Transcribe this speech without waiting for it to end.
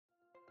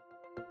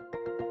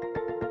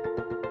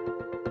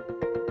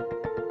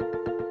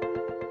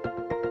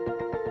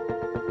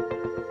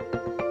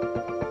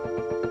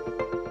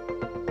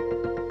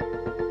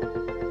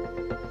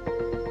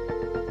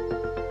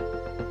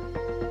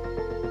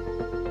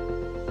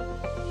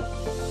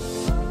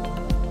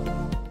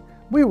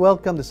We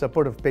welcome the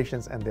support of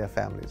patients and their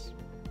families.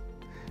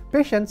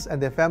 Patients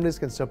and their families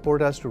can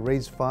support us to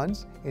raise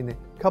funds in a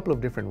couple of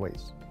different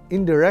ways.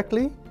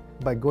 Indirectly,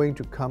 by going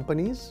to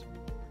companies,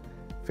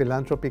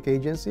 philanthropic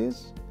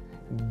agencies,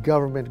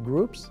 government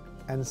groups,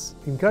 and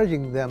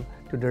encouraging them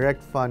to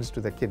direct funds to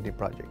the kidney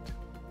project.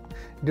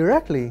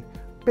 Directly,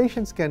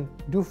 patients can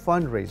do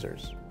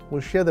fundraisers.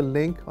 We'll share the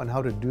link on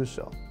how to do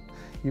so.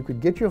 You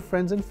could get your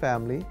friends and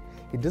family.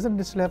 It doesn't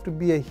necessarily have to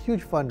be a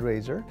huge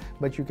fundraiser,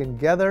 but you can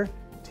gather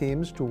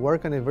teams to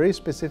work on a very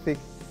specific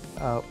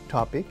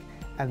topic,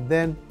 and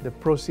then the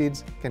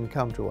proceeds can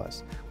come to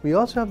us. We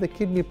also have the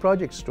Kidney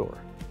Project store.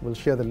 We'll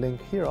share the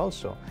link here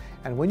also.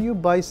 And when you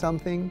buy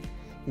something,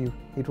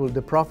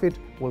 the profit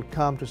will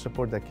come to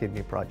support the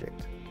kidney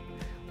project.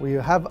 We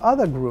have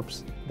other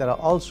groups that are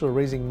also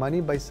raising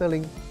money by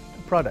selling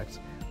products.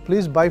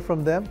 Please buy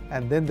from them,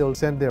 and then they'll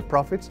send their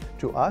profits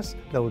to us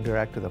that will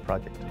direct to the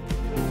project.